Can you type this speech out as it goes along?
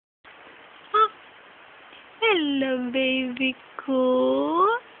Hello, baby ko.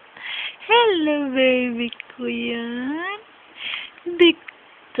 Hello, baby ko yan.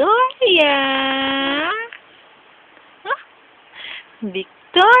 Victoria. Huh?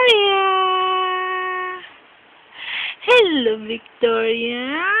 Victoria. Hello,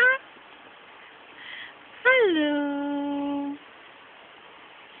 Victoria. Hello.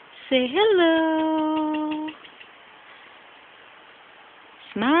 Say hello.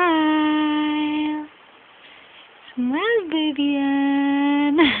 Smile. Smile, baby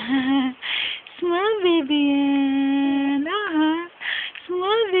Ann. Smile, baby Ann.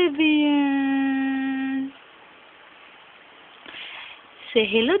 Smile, baby Ann. Say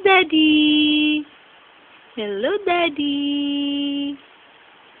hello, Daddy. Hello, Daddy.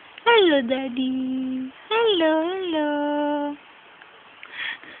 Hello, Daddy. Hello, hello.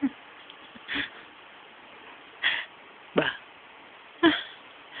 Ba.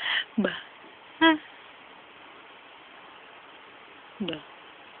 Ba. Ba.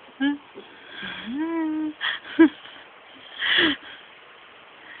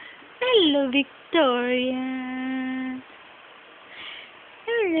 Hello, Victoria.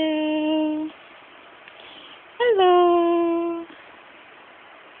 Hello. Hello.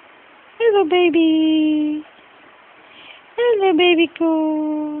 Hello, baby. Hello, baby ko.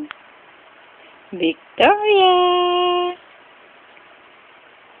 Victoria.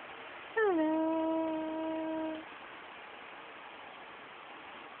 Hello.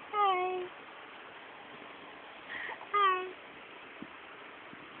 Hi. Hi.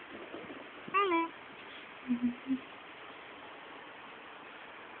 Hello.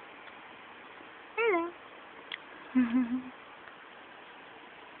 Hello.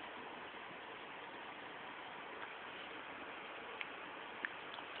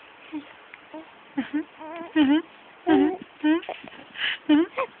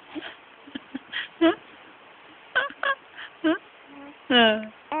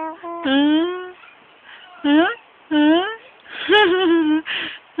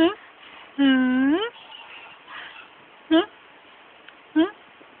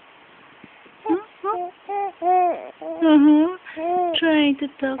 Trying to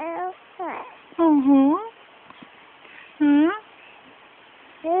talk.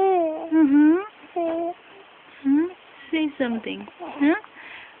 Say something. Huh?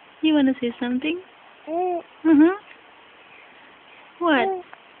 You wanna say something? What?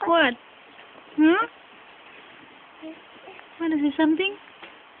 What? Wanna say something?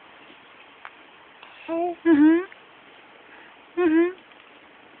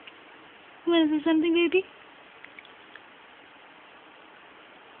 Wanna say something, baby?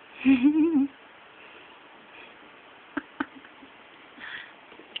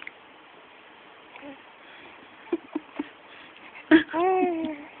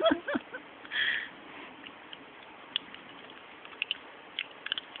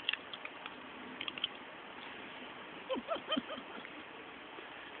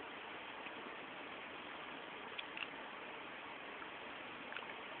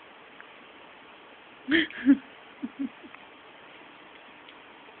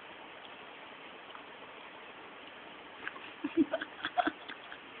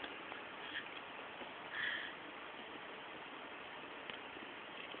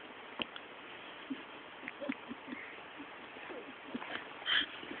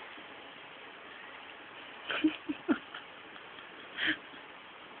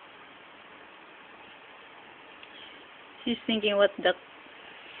 She's thinking, what the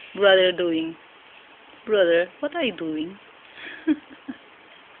brother doing? Brother, what are you doing?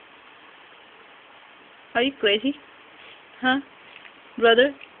 Are you crazy? Huh?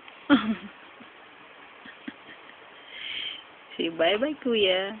 Brother? Say bye-bye,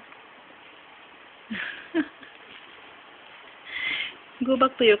 Kuya. Go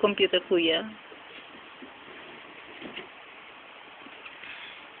back to your computer, Kuya.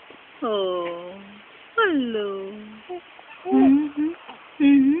 Oh, hello.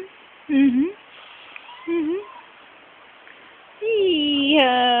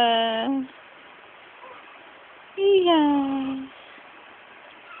 Yeah. Yeah.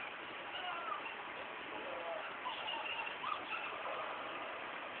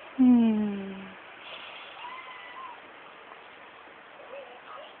 Hmm.